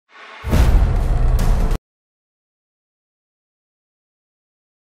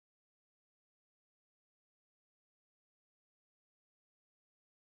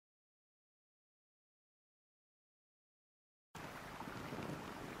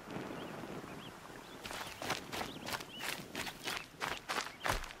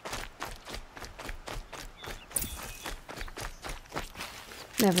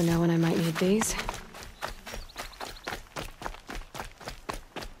Never know when I might need these.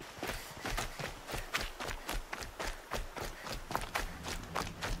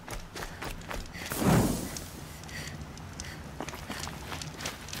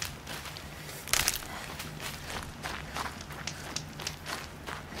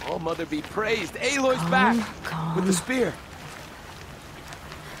 Oh, Mother be praised. Aloy's Calm, back! calm. With the spear.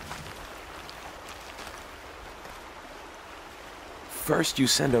 First you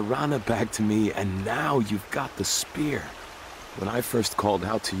send Arana back to me, and now you've got the spear. When I first called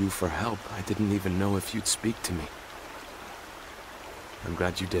out to you for help, I didn't even know if you'd speak to me. I'm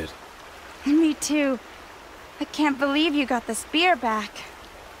glad you did. Me too. I can't believe you got the spear back.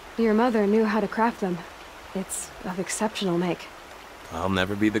 Your mother knew how to craft them. It's of exceptional make. I'll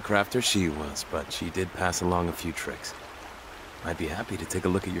never be the crafter she was, but she did pass along a few tricks. I'd be happy to take a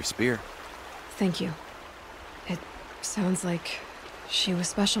look at your spear. Thank you. It sounds like she was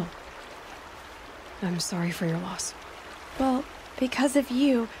special. I'm sorry for your loss. Well, because of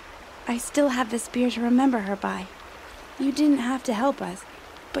you, I still have the spear to remember her by. You didn't have to help us,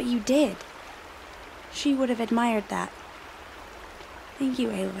 but you did. She would have admired that. Thank you,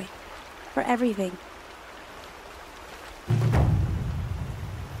 Aloy, for everything.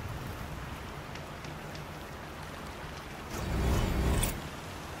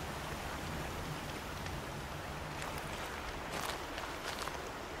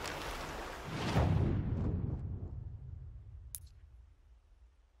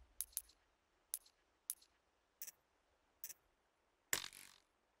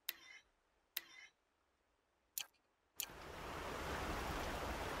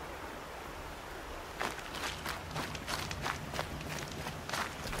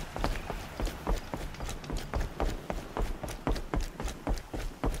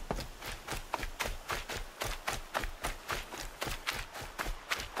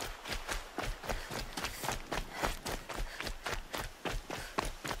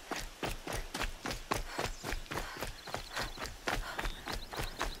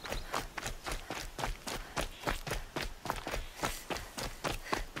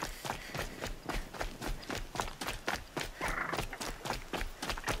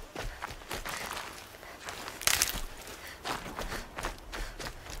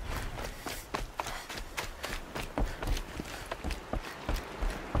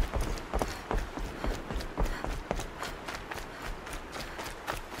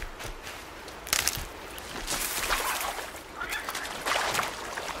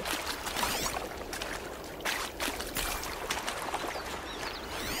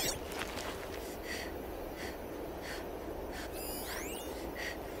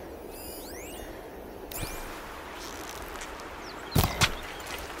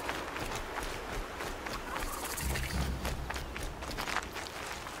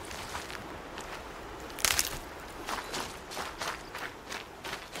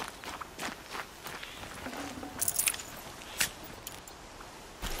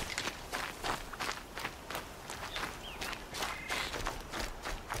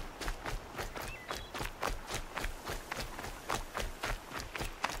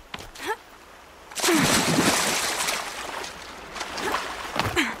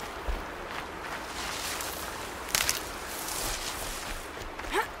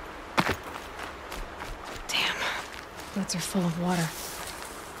 Boots are full of water.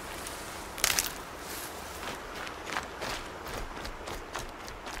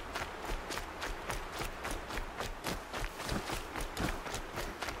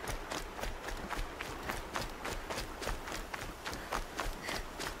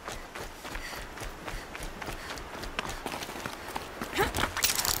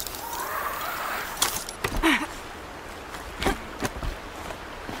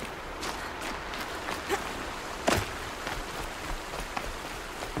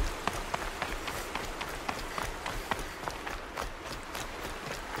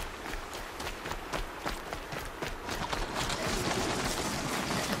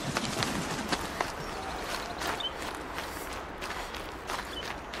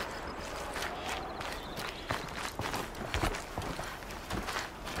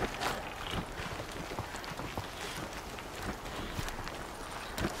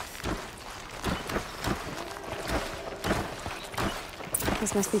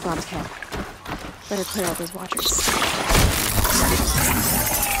 This must be Bob's camp. Better clear out those watchers.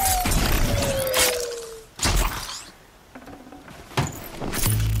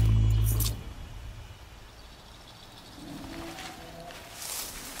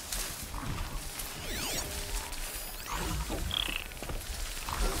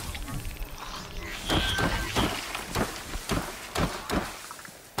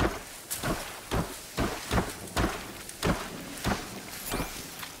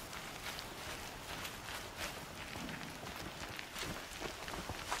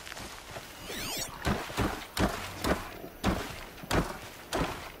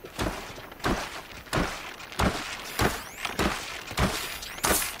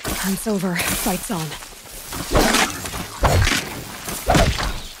 Hunt's over. Fight's on.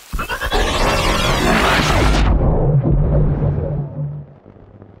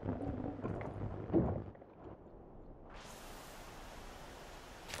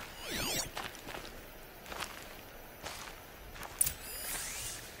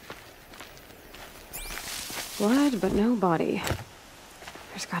 Blood, but no body.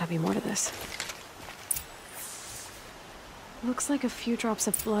 There's gotta be more to this. Looks like a few drops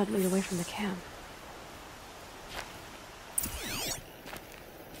of blood lead away from the camp.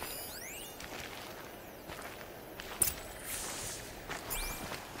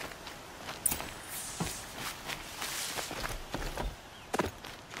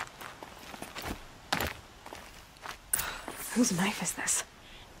 Whose knife is this?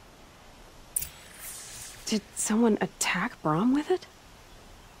 Did someone attack Brom with it?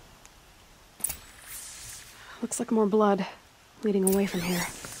 Looks like more blood leading away from here.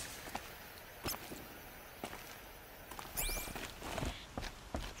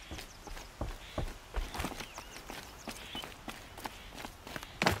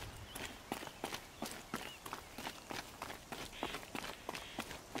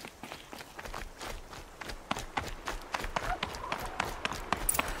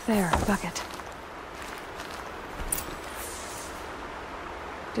 There, a bucket.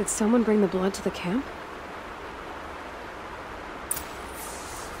 Did someone bring the blood to the camp?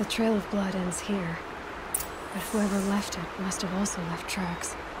 The trail of blood ends here, but whoever left it must have also left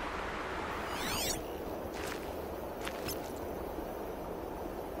tracks.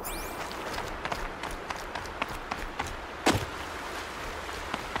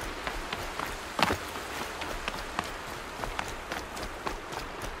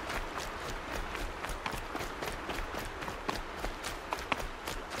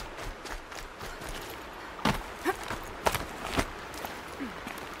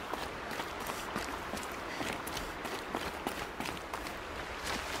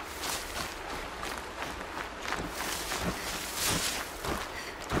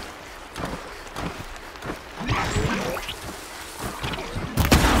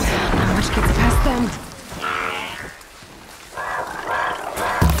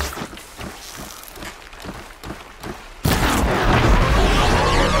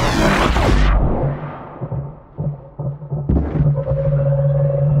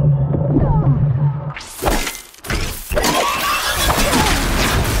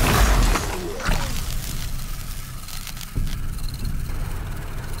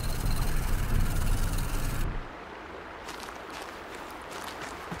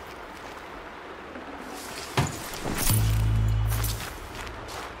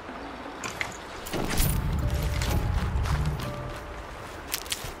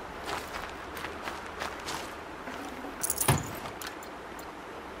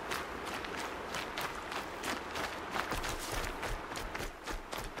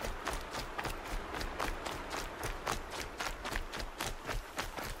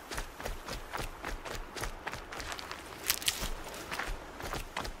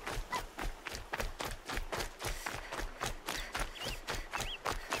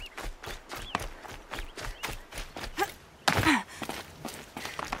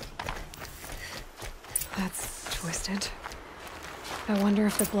 That's twisted. I wonder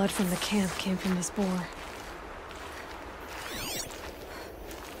if the blood from the camp came from this boar.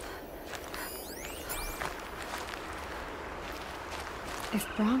 If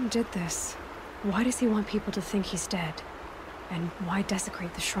Brom did this, why does he want people to think he's dead? And why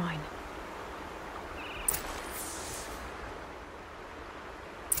desecrate the shrine?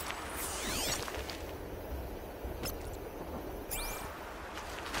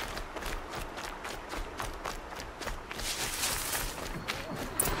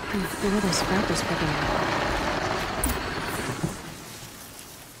 Where are those scrappers picking up?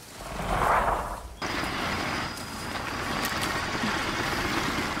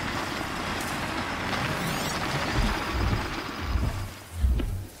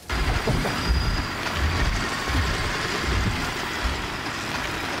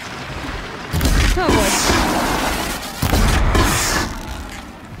 Oh boy.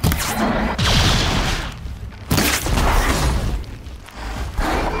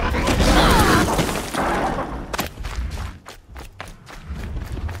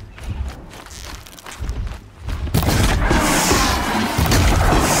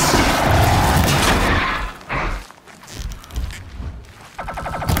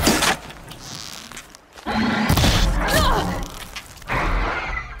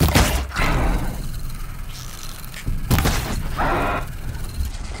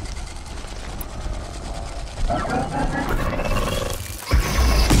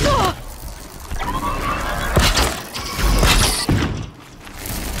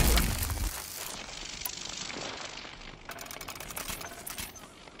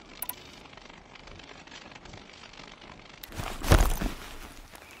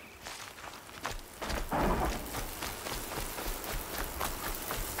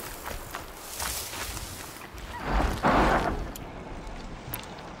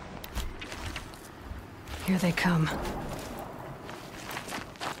 Here they come.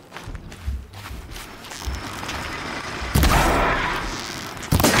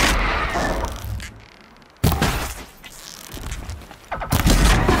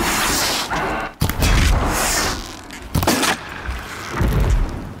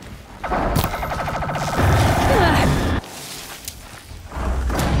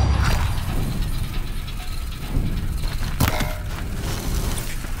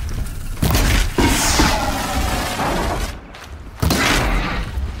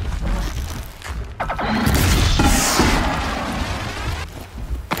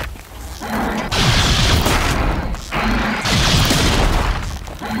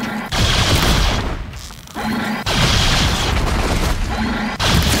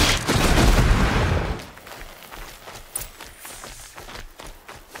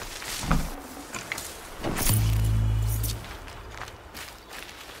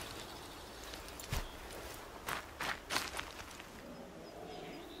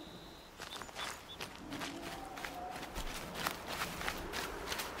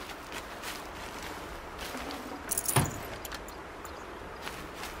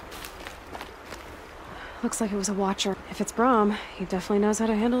 Looks like it was a watcher. If it's Brahm, he definitely knows how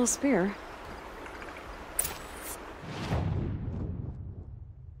to handle a spear.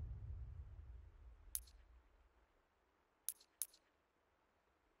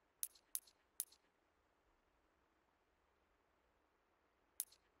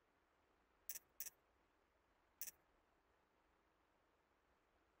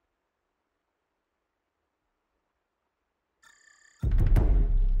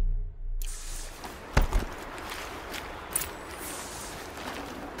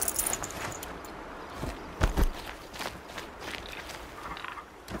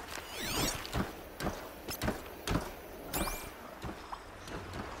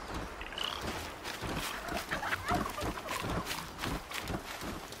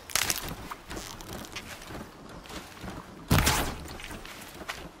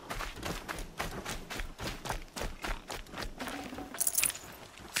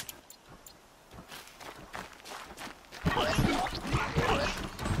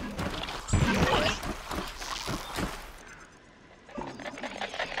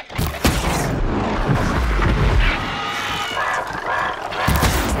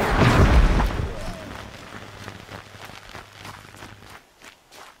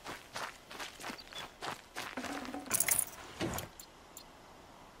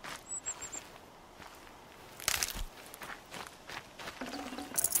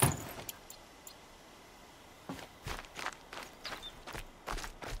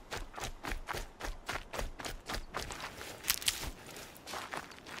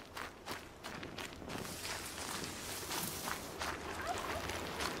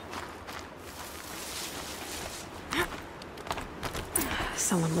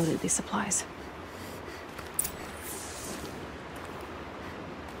 Someone loaded these supplies.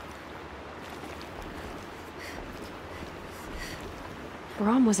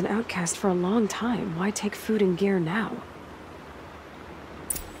 Brahm was an outcast for a long time. Why take food and gear now?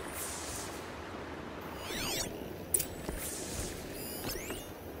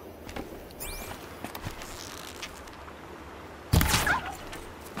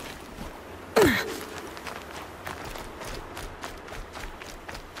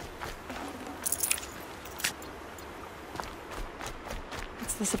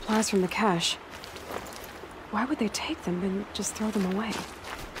 The supplies from the cache. Why would they take them and just throw them away?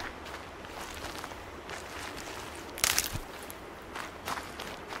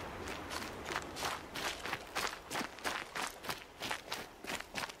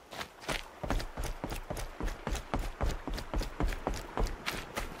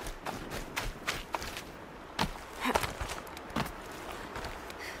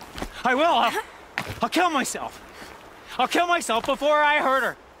 I will! I'll kill myself! I'll kill myself before I hurt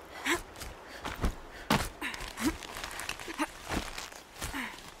her!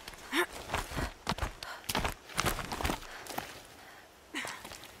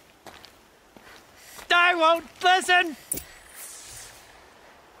 I won't listen!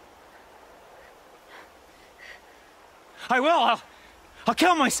 I will! I'll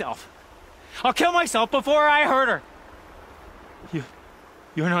kill myself! I'll kill myself before I hurt her!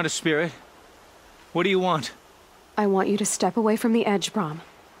 You're not a spirit. What do you want? I want you to step away from the edge, Brahm.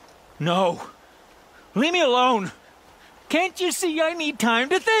 No. Leave me alone. Can't you see I need time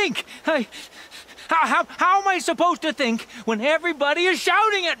to think? How am I supposed to think when everybody is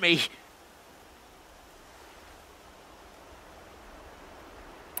shouting at me?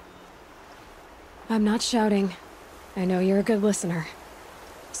 I'm not shouting. I know you're a good listener.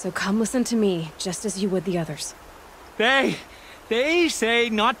 So come listen to me, just as you would the others. They say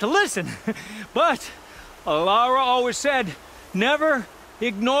not to listen. But Alara always said, never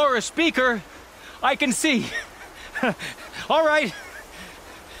ignore a speaker I can see. All right,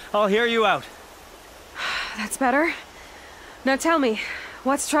 I'll hear you out. That's better. Now tell me,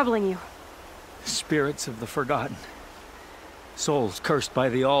 what's troubling you? Spirits of the forgotten. Souls cursed by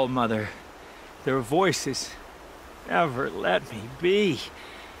the All-Mother. Their voices never let me be.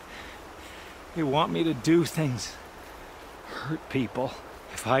 They want me to do things, hurt people.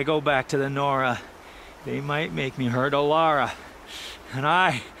 If I go back to the Nora, they might make me hurt Alara. And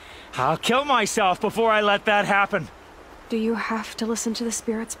I'll kill myself before I let that happen. Do you have to listen to the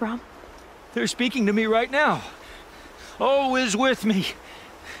spirits, Brom? They're speaking to me right now. Oh is with me.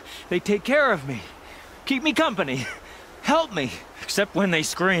 They take care of me, keep me company, help me, except when they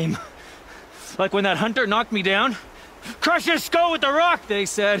scream. Like when that hunter knocked me down. Crush his skull with the rock, they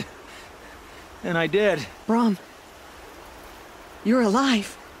said. And I did. Brom, you're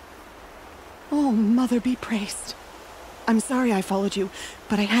alive. Oh, Mother be praised. I'm sorry I followed you,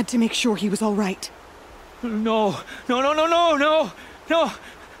 but I had to make sure he was all right. No.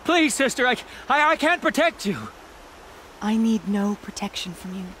 Please, sister, I can't protect you. I need no protection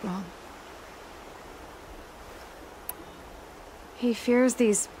from you, Brom. He fears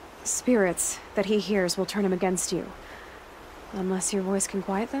these spirits that he hears will turn him against you. Unless your voice can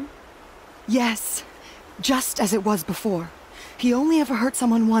quiet them? Yes, just as it was before. He only ever hurt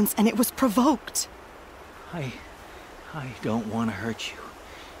someone once, and it was provoked. I don't want to hurt you.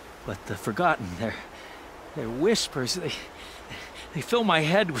 But the Forgotten, their whispers, they fill my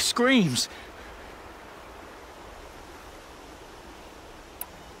head with screams.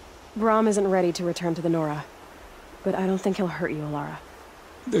 Brom isn't ready to return to the Nora. But I don't think he'll hurt you, Alara.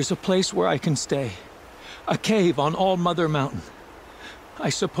 There's a place where I can stay. A cave on All-Mother Mountain. I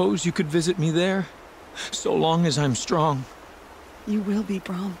suppose you could visit me there, so long as I'm strong. You will be,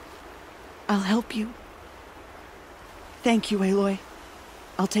 Brom. I'll help you. Thank you, Aloy.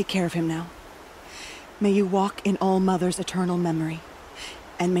 I'll take care of him now. May you walk in All-Mother's eternal memory,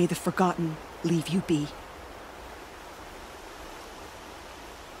 and may the Forgotten leave you be.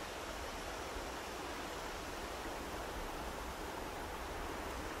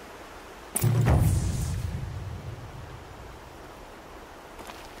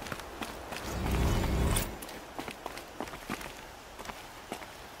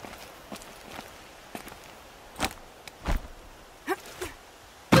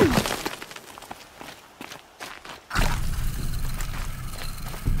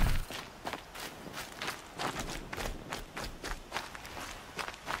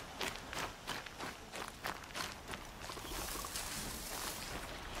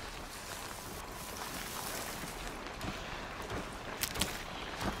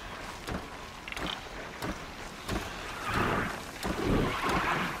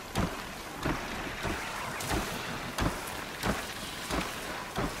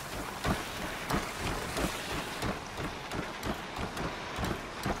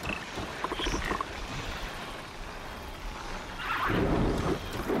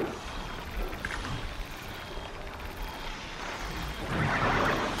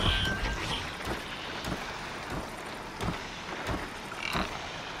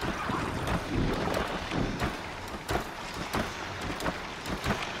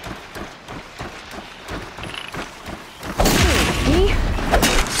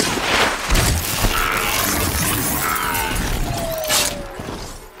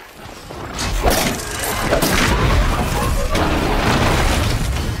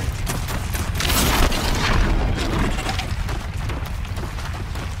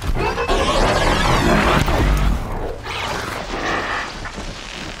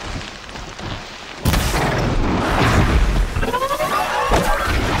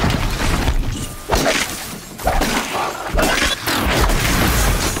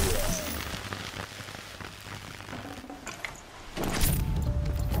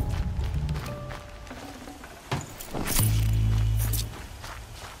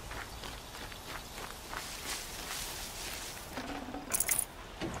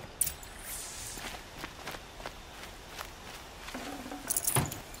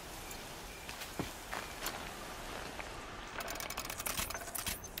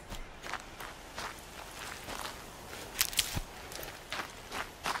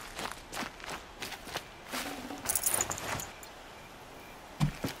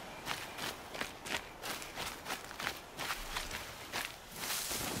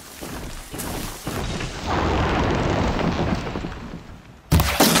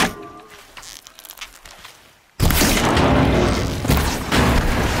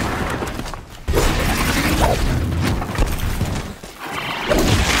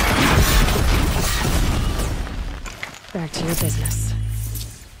 Back to your business.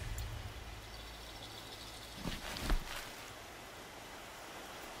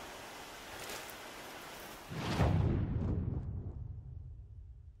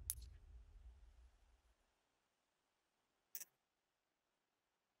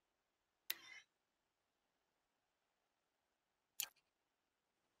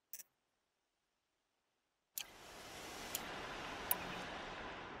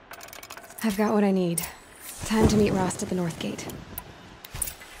 I've got what I need. Time to meet Rost at the North Gate.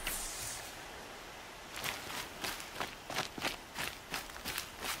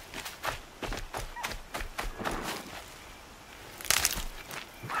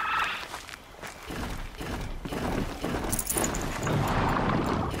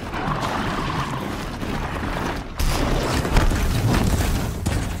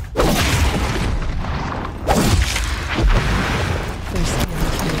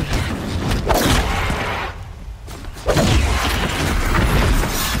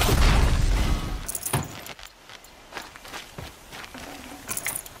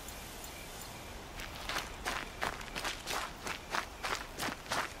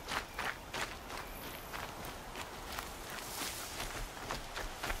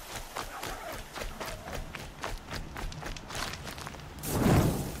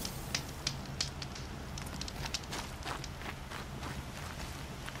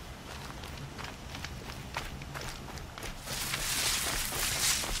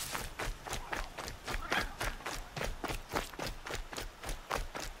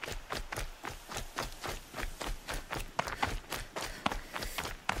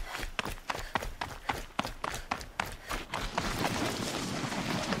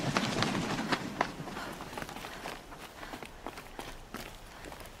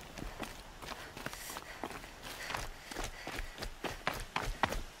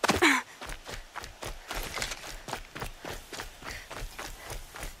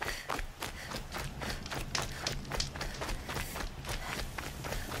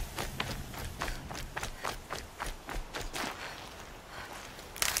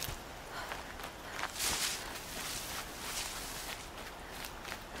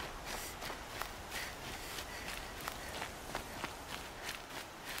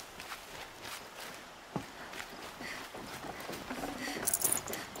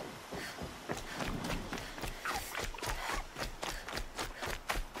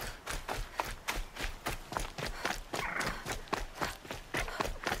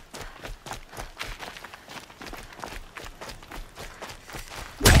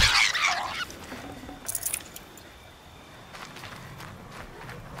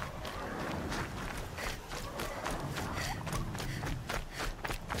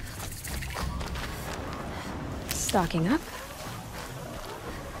 Stocking up.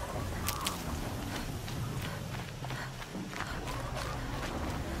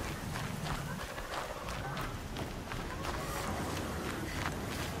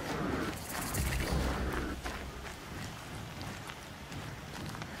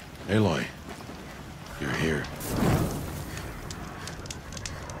 Aloy, you're here.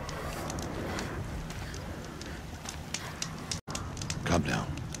 Come down.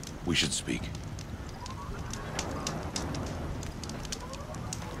 We should speak.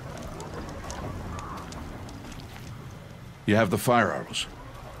 You have the fire arrows.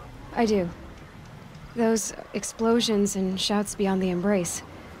 I do. Those explosions and shouts beyond the embrace.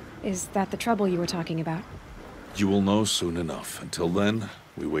 Is that the trouble you were talking about? You will know soon enough. Until then,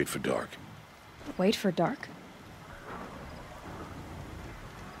 we wait for dark. Wait for dark?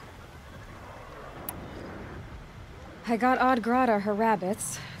 I got Odd Grata her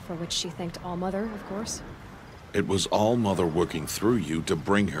rabbits, for which she thanked All-Mother, of course. It was All-Mother working through you to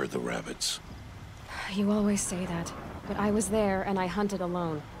bring her the rabbits. You always say that, but I was there and I hunted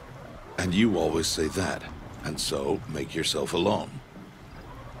alone. And you always say that, and so make yourself alone.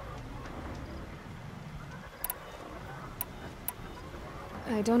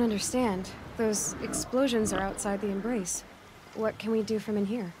 I don't understand. Those explosions are outside the embrace. What can we do from in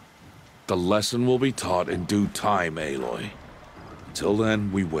here? The lesson will be taught in due time, Aloy. Until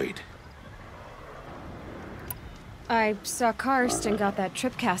then, we wait. I saw Karst and got that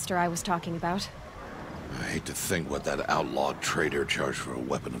tripcaster I was talking about. I hate to think what that outlawed trader charged for a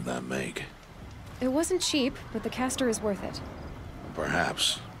weapon of that make. It wasn't cheap, but the caster is worth it.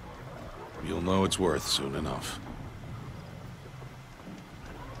 Perhaps. You'll know it's worth soon enough.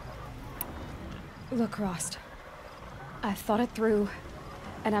 Look, Rost. I've thought it through,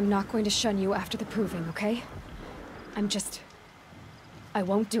 and I'm not going to shun you after the proving, okay? I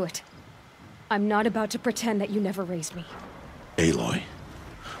won't do it. I'm not about to pretend that you never raised me. Aloy,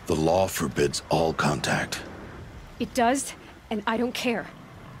 the law forbids all contact. It does, and I don't care.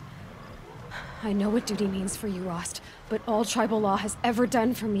 I know what duty means for you, Rost, but all tribal law has ever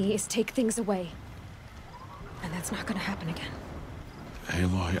done for me is take things away. And that's not gonna happen again.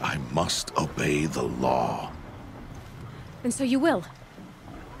 Aloy, I must obey the law. And so you will.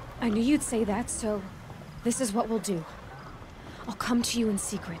 I knew you'd say that, so this is what we'll do. I'll come to you in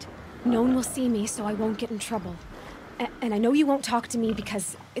secret. No one will see me, so I won't get in trouble. And I know you won't talk to me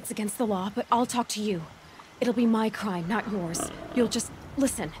because it's against the law, but I'll talk to you. It'll be my crime, not yours. You'll just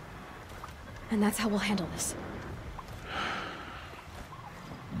listen. And that's how we'll handle this.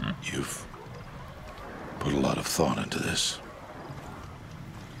 You've put a lot of thought into this.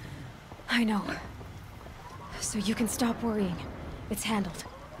 I know. So you can stop worrying. It's handled.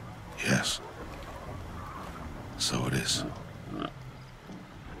 Yes. So it is.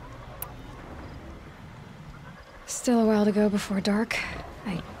 Still a while to go before dark.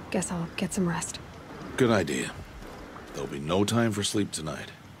 I guess I'll get some rest. Good idea. There'll be no time for sleep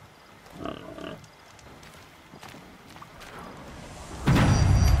tonight.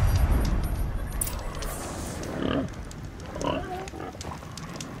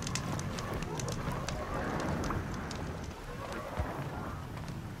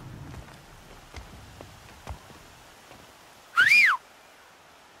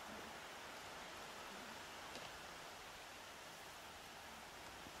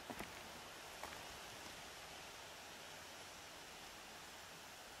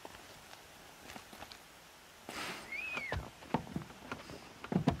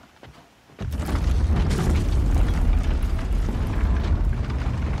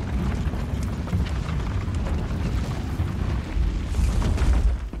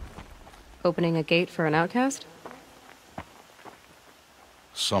 Opening a gate for an outcast?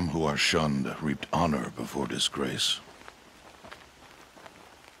 Some who are shunned reaped honor before disgrace.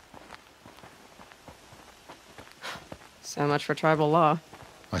 So much for tribal law.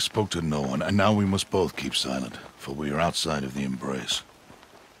 I spoke to no one, and now we must both keep silent, for we are outside of the embrace.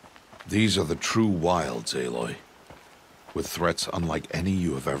 These are the true wilds, Aloy, with threats unlike any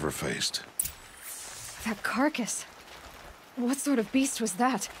you have ever faced. That carcass. What sort of beast was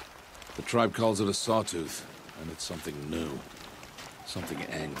that? The tribe calls it a sawtooth, and it's something new. Something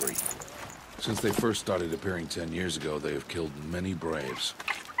angry. Since they first started appearing 10 years ago, they have killed many braves.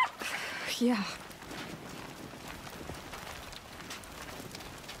 Yeah.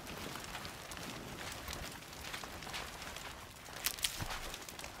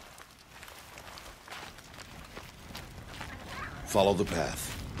 Follow the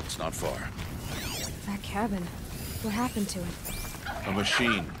path. It's not far. That cabin. What happened to it? A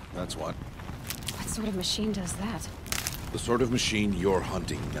machine, that's what. What sort of machine does that? The sort of machine you're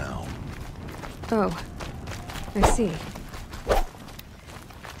hunting now. Oh. I see.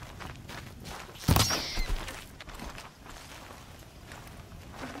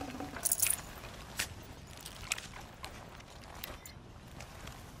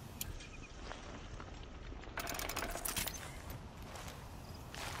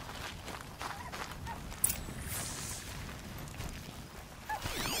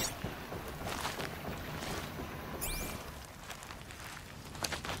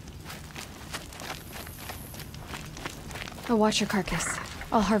 I'll watch your carcass.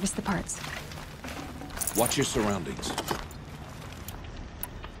 I'll harvest the parts. Watch your surroundings.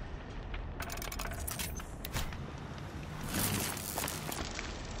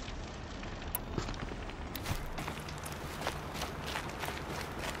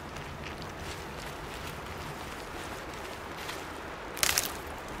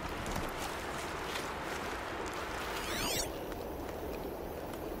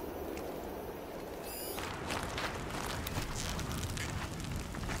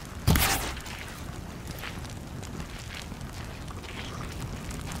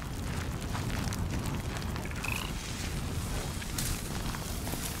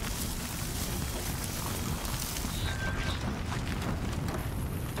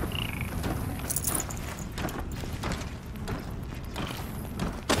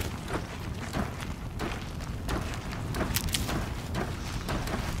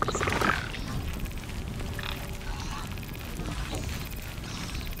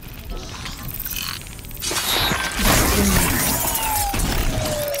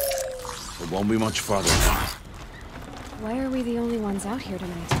 Won't be much farther now. Why are we the only ones out here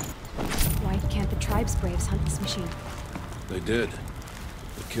tonight? Why can't the tribe's braves hunt this machine? They did.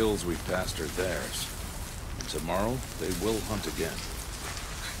 The kills we've passed are theirs. Tomorrow, they will hunt again.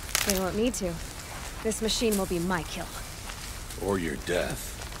 They won't need to. This machine will be my kill. Or your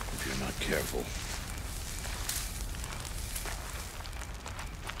death, if you're not careful.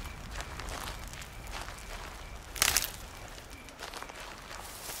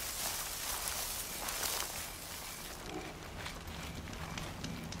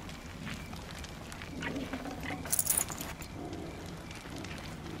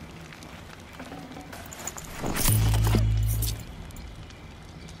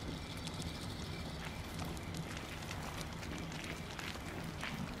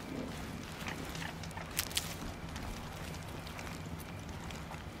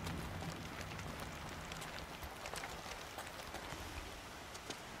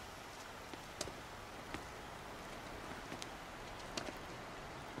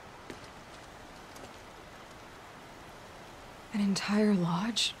 An entire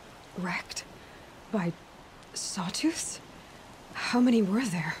lodge wrecked by sawtooths? How many were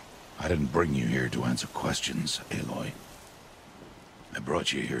there? I didn't bring you here to answer questions, Aloy. I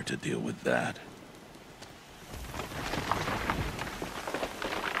brought you here to deal with that.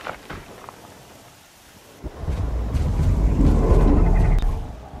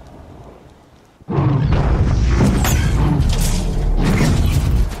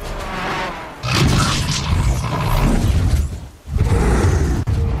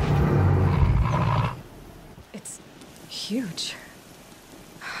 It's huge.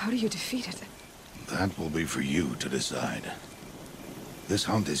 How do you defeat it? That will be for you to decide. This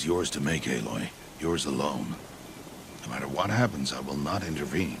hunt is yours to make, Aloy. Yours alone. No matter what happens, I will not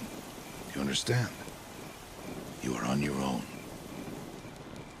intervene. You understand? You are on your own.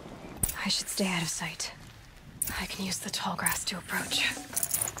 I should stay out of sight. I can use the tall grass to approach.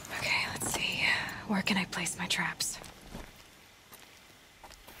 Okay, let's see. Where can I place my traps?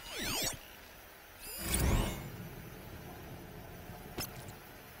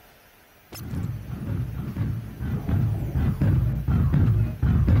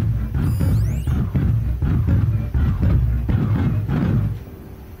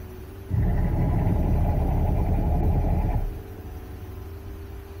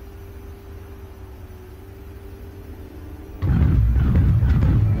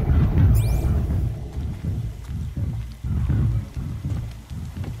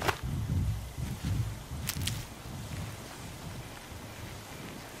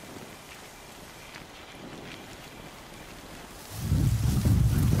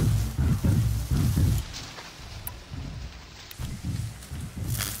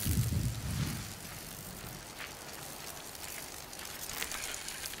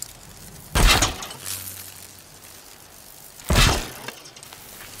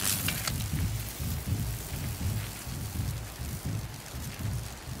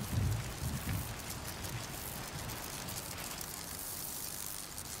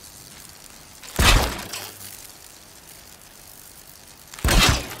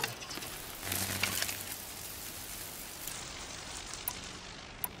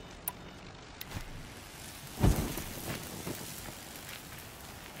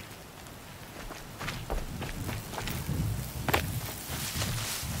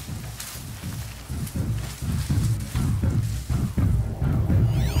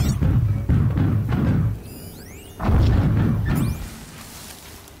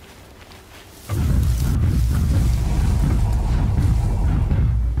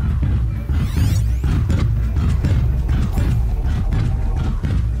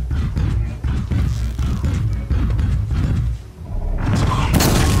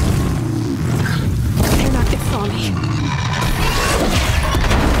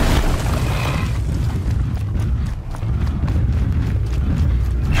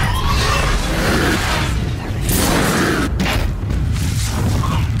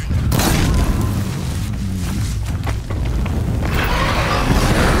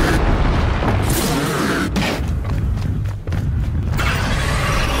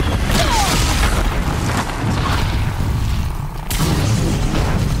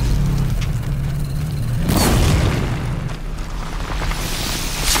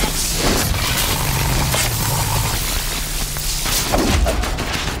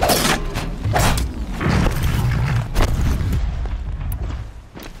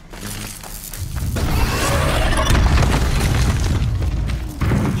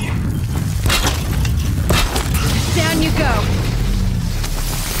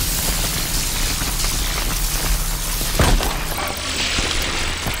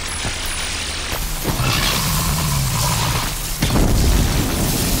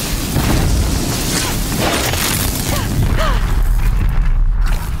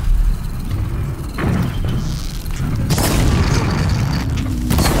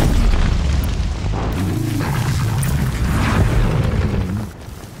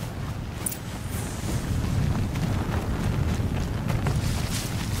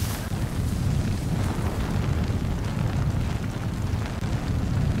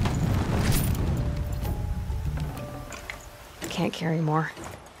 Can't carry more.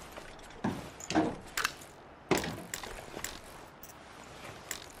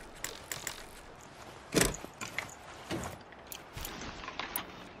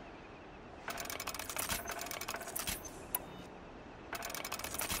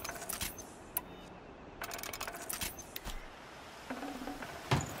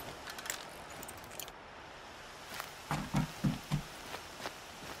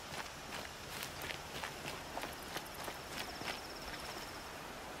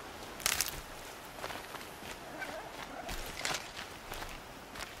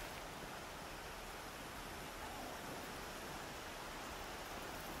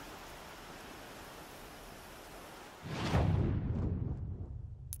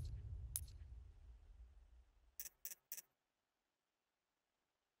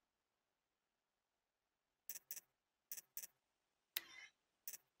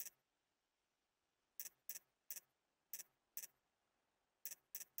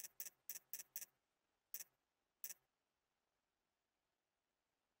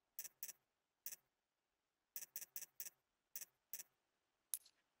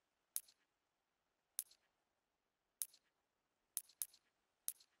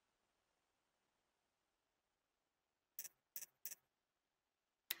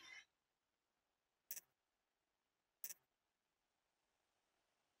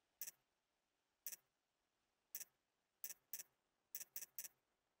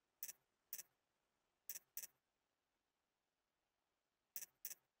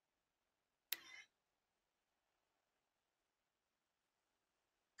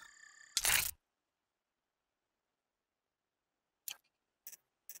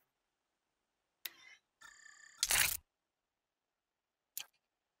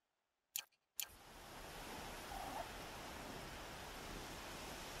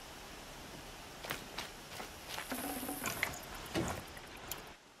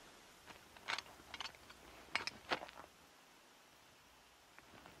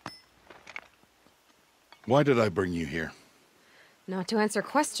 Why did I bring you here? Not to answer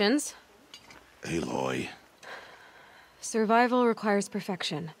questions. Aloy. Survival requires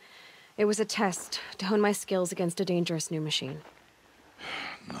perfection. It was a test to hone my skills against a dangerous new machine.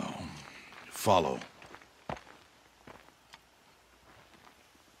 No. Follow.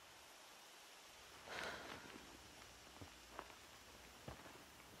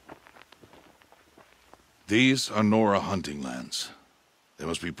 These are Nora hunting lands. They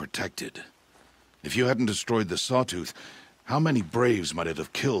must be protected. If you hadn't destroyed the Sawtooth, how many Braves might it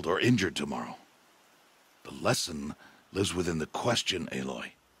have killed or injured tomorrow? The lesson lives within the question,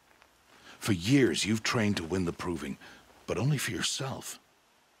 Aloy. For years, you've trained to win the Proving, but only for yourself.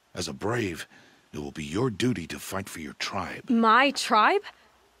 As a Brave, it will be your duty to fight for your tribe. My tribe?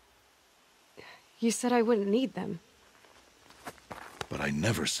 You said I wouldn't need them. But I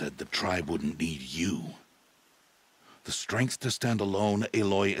never said the tribe wouldn't need you. The strength to stand alone,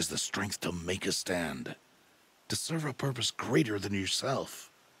 Aloy, is the strength to make a stand. To serve a purpose greater than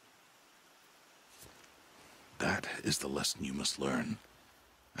yourself. That is the lesson you must learn.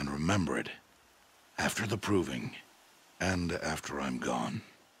 And remember it. After the Proving. And after I'm gone.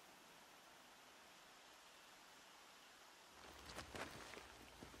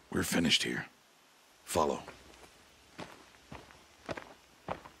 We're finished here. Follow.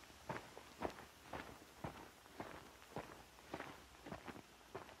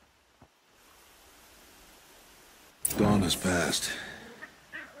 Dawn has passed.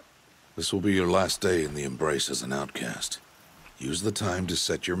 This will be your last day in the Embrace as an outcast. Use the time to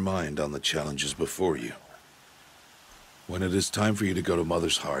set your mind on the challenges before you. When it is time for you to go to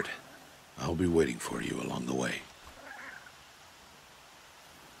Mother's Heart, I'll be waiting for you along the way.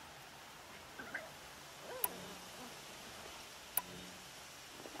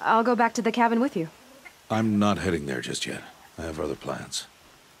 I'll go back to the cabin with you. I'm not heading there just yet. I have other plans.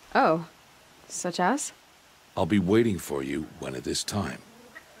 Oh, such as? I'll be waiting for you when it is time.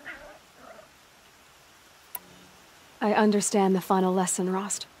 I understand the final lesson,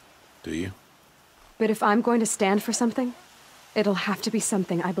 Rost. Do you? But if I'm going to stand for something, it'll have to be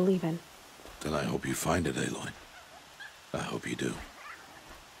something I believe in. Then I hope you find it, Aloy. I hope you do.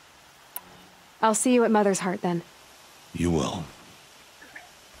 I'll see you at Mother's Heart, then. You will.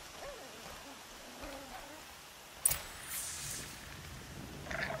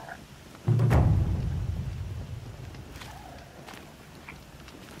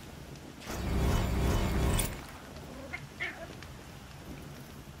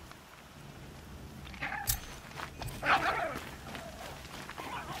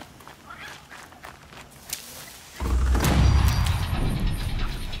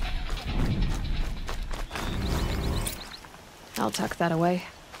 I'll tuck that away.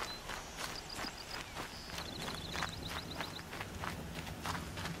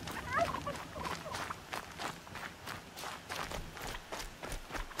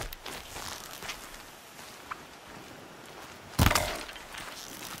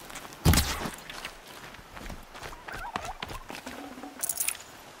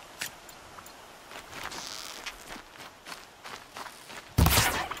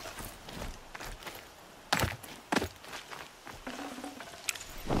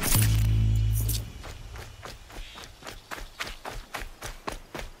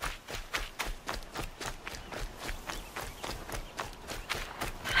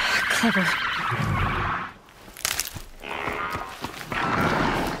 Clever.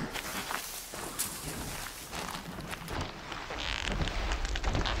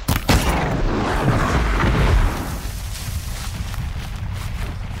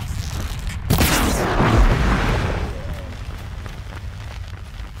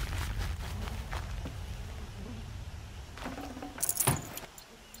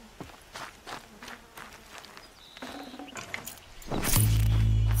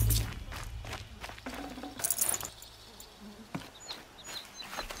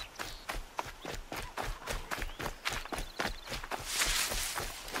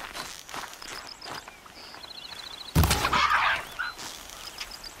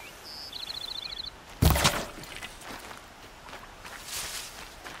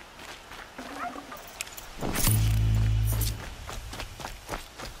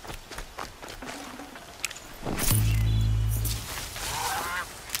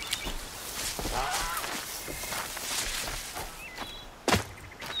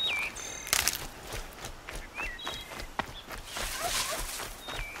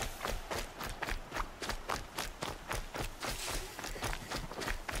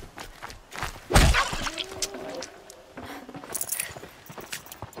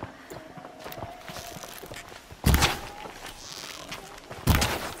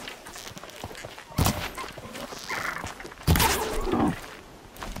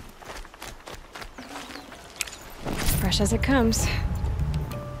 Fresh as it comes.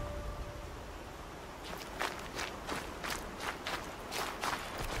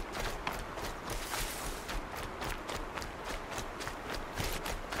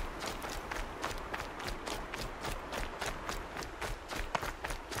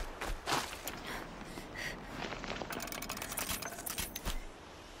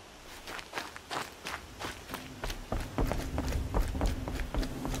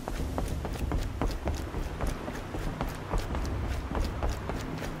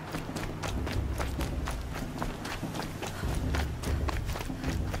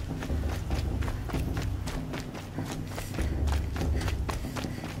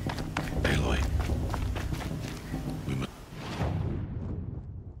 Aloy. We must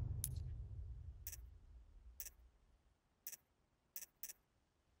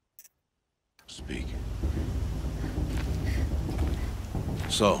speak.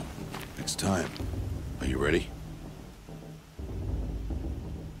 So, it's time. Are you ready?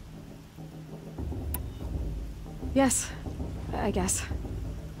 Yes, I guess.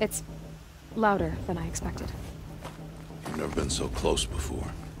 It's louder than I expected. You've never been so close before.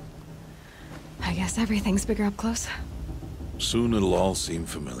 I guess everything's bigger up close. Soon it'll all seem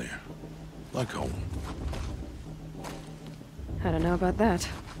familiar. Like home. I don't know about that.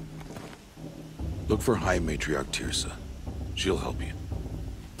 Look for High Matriarch Teersa. She'll help you.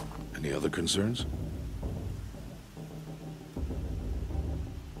 Any other concerns?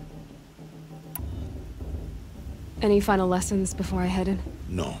 Any final lessons before I head in?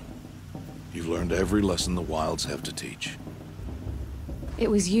 No. You've learned every lesson the Wilds have to teach. It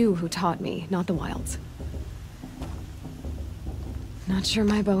was you who taught me, not the Wilds. Not sure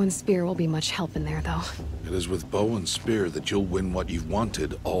my bow and spear will be much help in there, though. It is with bow and spear that you'll win what you've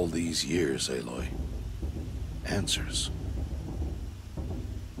wanted all these years, Aloy. Answers.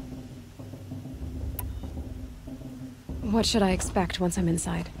 What should I expect once I'm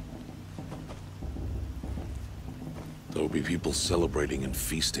inside? There will be people celebrating and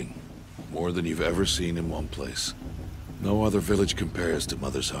feasting. More than you've ever seen in one place. No other village compares to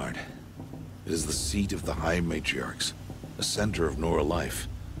Mother's Heart. It is the seat of the High Matriarchs, a center of Nora life,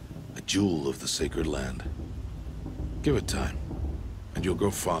 a jewel of the sacred land. Give it time, and you'll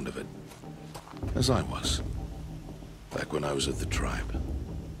grow fond of it. As I was, back when I was at the tribe.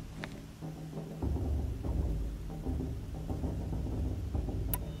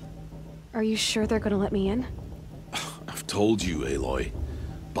 Are you sure they're gonna let me in? I've told you, Aloy.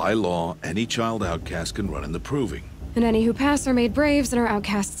 By law, any child outcast can run in the Proving. And any who pass are made braves and are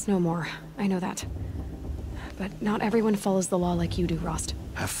outcasts no more. I know that. But not everyone follows the law like you do, Rost.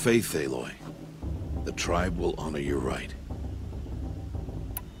 Have faith, Aloy. The tribe will honor your right.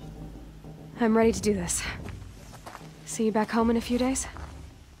 I'm ready to do this. See you back home in a few days?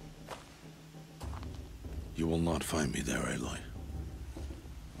 You will not find me there, Aloy.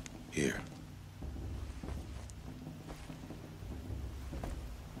 Here.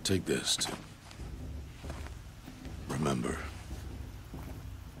 Take this, to remember.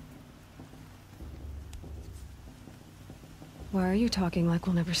 Why are you talking like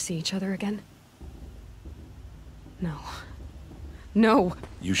we'll never see each other again? No. No!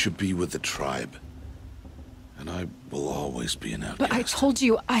 You should be with the tribe. And I will always be an outcast. But I told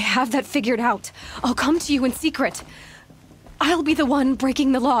you, I have that figured out. I'll come to you in secret. I'll be the one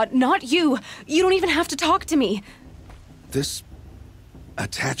breaking the law, not you. You don't even have to talk to me. This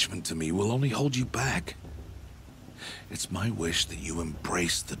attachment to me will only hold you back. It's my wish that you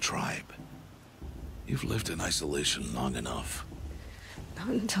embrace the tribe. You've lived in isolation long enough. Not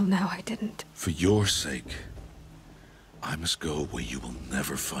until now, I didn't. For your sake, I must go where you will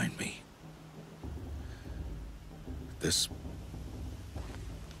never find me. This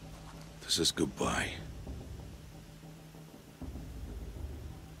is goodbye.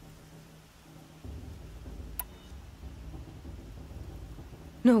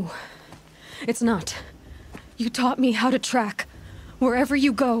 No, it's not. You taught me how to track. Wherever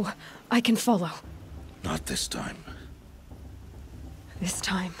you go, I can follow. Not this time. This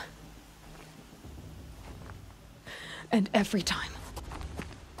time. And every time.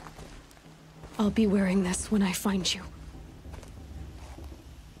 I'll be wearing this when I find you.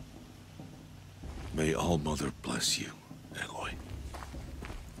 May All-Mother bless you, Aloy.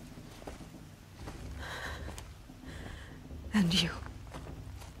 And you.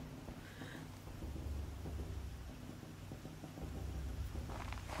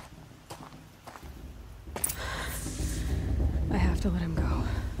 I have to let him go.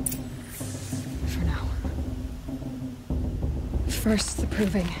 For now. First, the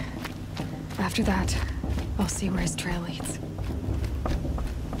Proving. After that, I'll see where his trail leads.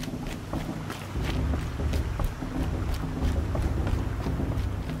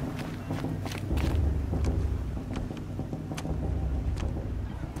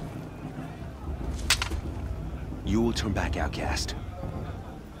 You will turn back, outcast.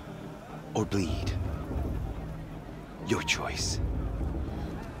 Or bleed. Your choice.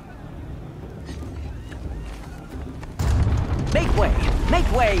 Make way!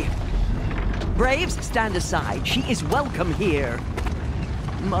 Make way! Braves, stand aside. She is welcome here.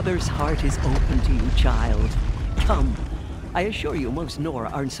 Mother's heart is open to you, child. Come. I assure you, most Nora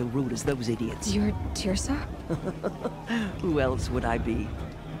aren't so rude as those idiots. You're Teersa? Who else would I be?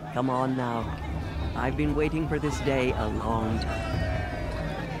 Come on now. I've been waiting for this day a long time.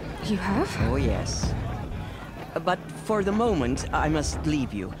 You have? Oh, yes. But for the moment, I must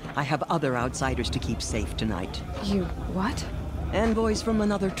leave you. I have other outsiders to keep safe tonight. You what? Envoys from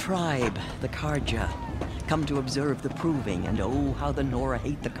another tribe, the Carja. Come to observe the proving, and oh, how the Nora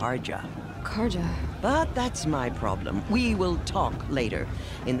hate the Carja. Carja. But that's my problem. We will talk later.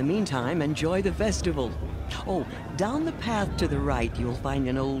 In the meantime, enjoy the festival. Oh, down the path to the right, you'll find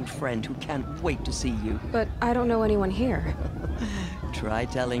an old friend who can't wait to see you. But I don't know anyone here. Try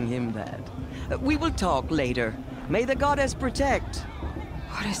telling him that. We will talk later. May the goddess protect.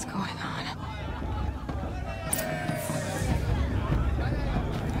 What is going on?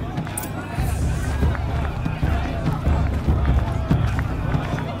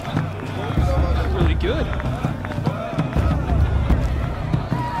 Really good.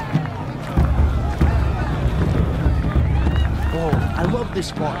 Oh, I love this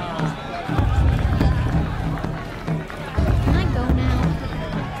part. Can I go now?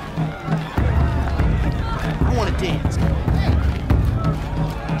 I want to dance.